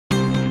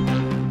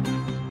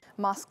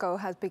Moscow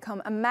has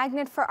become a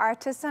magnet for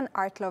artists and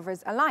art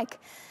lovers alike.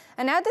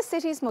 And now the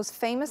city's most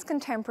famous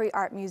contemporary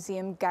art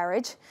museum,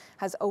 Garage,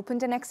 has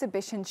opened an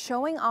exhibition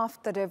showing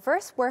off the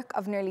diverse work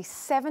of nearly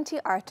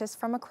 70 artists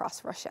from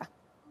across Russia.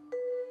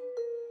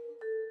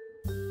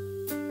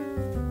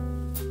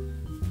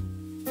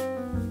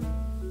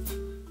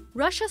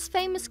 Russia's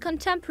famous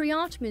contemporary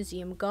art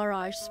museum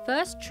Garage's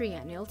first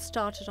triennial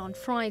started on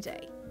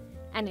Friday,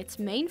 and its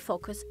main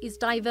focus is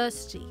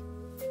diversity.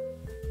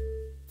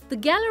 The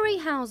gallery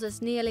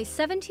houses nearly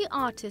 70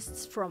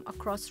 artists from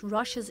across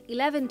Russia's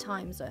 11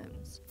 time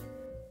zones.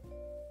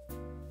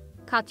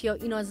 Katya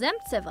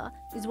Inozemtseva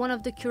is one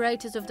of the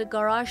curators of the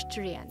Garage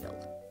Triennial.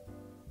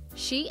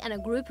 She and a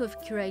group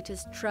of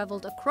curators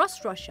traveled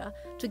across Russia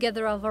to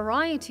gather a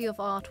variety of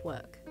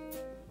artwork.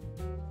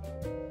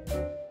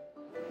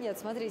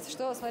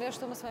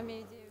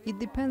 It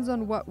depends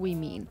on what we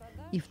mean.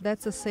 If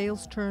that's a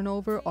sales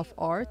turnover of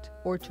art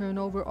or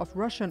turnover of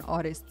Russian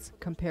artists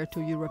compared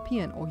to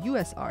European or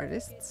US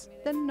artists,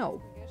 then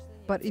no.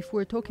 But if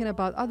we're talking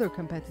about other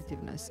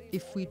competitiveness,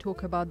 if we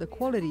talk about the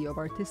quality of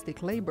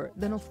artistic labor,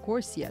 then of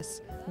course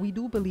yes, we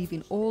do believe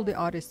in all the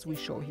artists we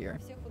show here.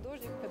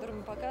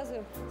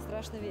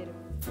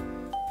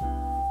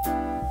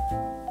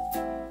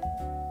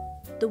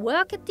 The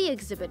work at the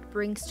exhibit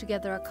brings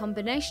together a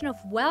combination of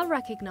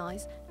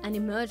well-recognized and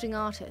emerging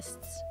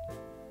artists.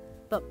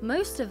 But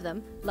most of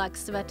them, like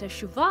Sveta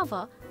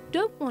Shuvava,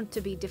 don't want to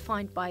be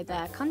defined by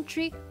their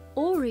country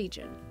or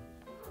region.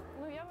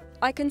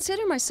 I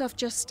consider myself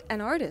just an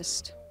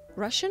artist.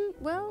 Russian?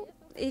 Well,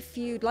 if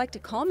you'd like to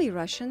call me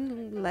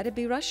Russian, let it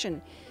be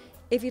Russian.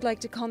 If you'd like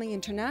to call me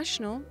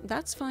international,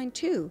 that's fine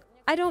too.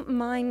 I don't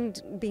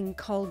mind being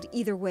called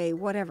either way,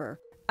 whatever.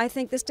 I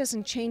think this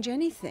doesn't change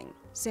anything.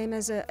 Same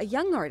as a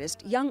young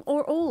artist, young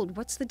or old,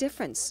 what's the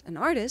difference? An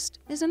artist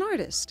is an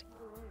artist.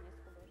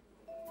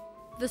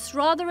 This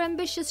rather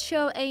ambitious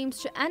show aims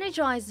to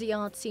energize the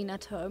art scene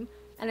at home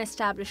and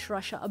establish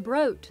Russia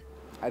abroad.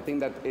 I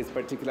think that it's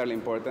particularly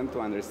important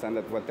to understand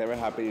that whatever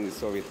happened in the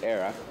Soviet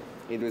era,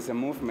 it was a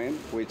movement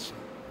which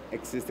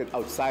existed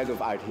outside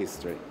of art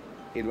history.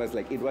 It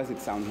was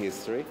its own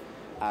history.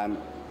 And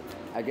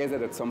I guess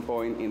that at some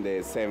point in the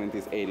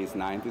 70s, 80s,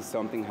 90s,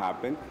 something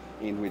happened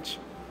in which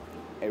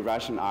a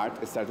Russian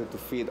art started to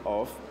feed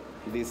off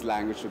this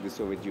language of the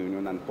Soviet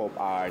Union and pop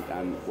art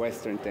and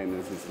Western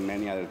tendencies and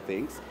many other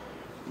things.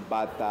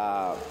 But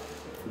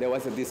there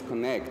was a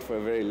disconnect for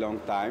a very long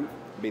time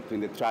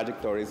between the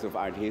trajectories of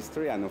art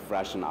history and of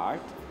Russian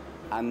art,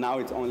 and now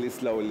it's only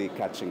slowly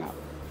catching up.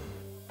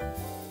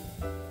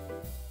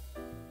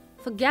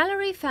 For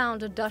gallery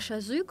founder Dasha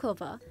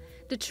Zhukova,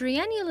 the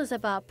Triennial is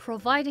about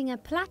providing a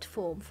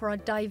platform for a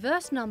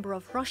diverse number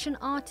of Russian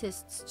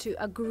artists to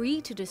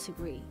agree to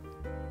disagree.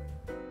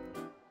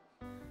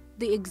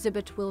 The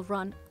exhibit will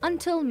run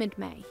until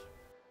mid-May.